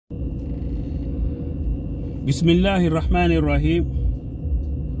بسم الله الرحمن الرحيم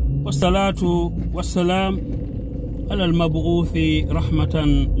والصلاة والسلام على المبعوث رحمة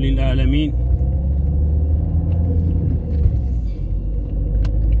للعالمين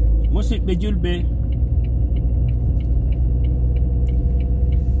مسيب بجلبة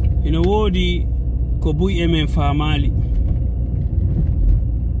ina wodi ko bu'e men famali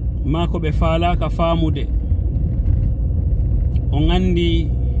ma ko be falaka famude on andi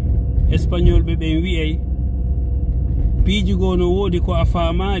espagnol be ben wi'ay piiji gono wodi ko a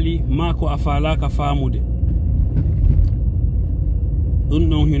famali ma ko a falaka famude dun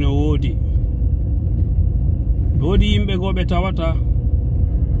non hino wodi yimbe gobe tawata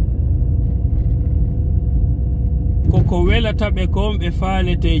koko welata be kon be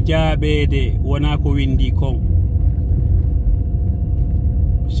falete jaabede wona ko windi kon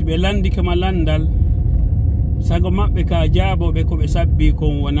sibe landi kama landal sago mabbe ka jaabo be ko be sabbi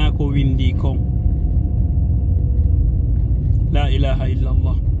kon wona ko windi kon la ilaha illa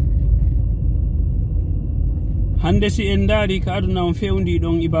Allah hande si en dari ka aduna on fewndi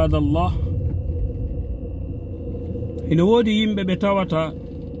don ibadallah ina wodi yimbe be tawata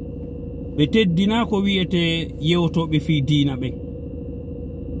be teddina ko wi'ete yewtobe fi diina be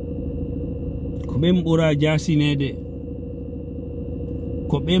ko ben bura jasinede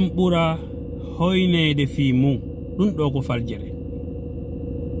ko ben bura hoynede fi mum dun do ko faljere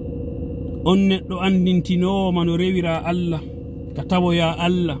on neddo andintino mano rewira Allah ka tawoya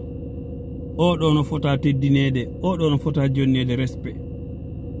Allah o do no fota teddinede o do no fota jonnede respect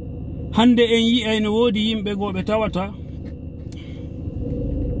hande en yi'ay no wodi yimbe gobe tawata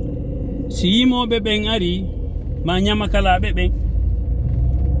si yimoɓe ɓen ari ma ñamakalaɓe ɓen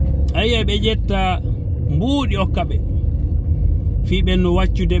ayiya ɓe ƴetta mbuuɗi okka ɓe fiɓen no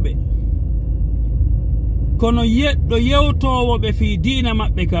waccude ɓe kono yeɗɗo yewtowo ɓe fi diina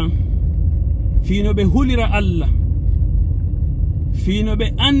maɓɓe kan fino ɓe hulira Allah fino ɓe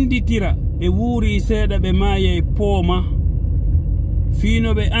anditira ɓe wuuri seeɗa ɓe maaye pooma fino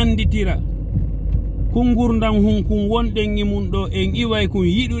ɓe anditira kungurdam hunkun wonɗen e mum ɗo en iway kun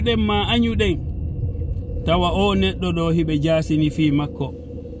yiɗuɗen ma añuɗen tawa o neɗɗo ɗo hiɓe jasini fi makko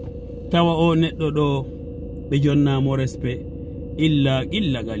tawa o neɗɗo ɗo ɓe jonnamo respect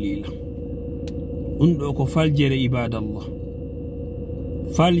illa galila ɗum ɗo ko faljere ibadallah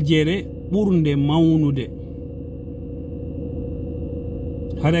faljere ɓurde mawnude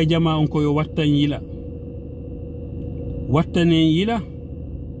hara jama on koyo wattan yila wattanen yila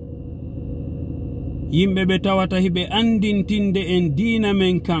yimɓe ɓe tawata hiɓe andintinde en diina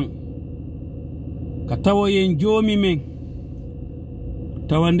men kan ka tawoyen joomi men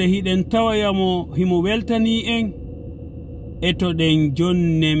tawa nde hiɗen tawayamo himo weltani en etoɗen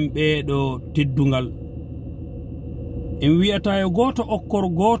jonnen ɓeɗo teddungal en wi'ata yo goto okkor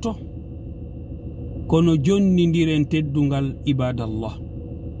goto kono jonnidiren teddungal ibadallah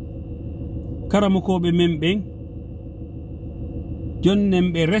karamokoɓe men ɓen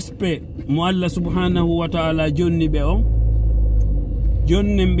jonnen ɓe respect mo Allah subhanahu wa ta'ala jonni ɓe on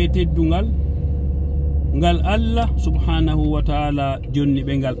jonnen ɓe teddungal ngal Allah subhanahu wa ta'ala jonni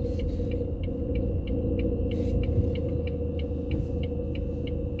ɓe ngal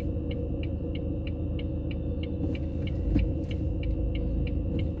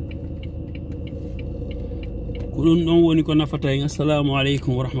ko ɗum ɗon woni ko nafata en. Assalamu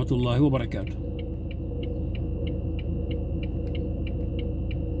aleykum wa rahmatullahi wa barakatuh.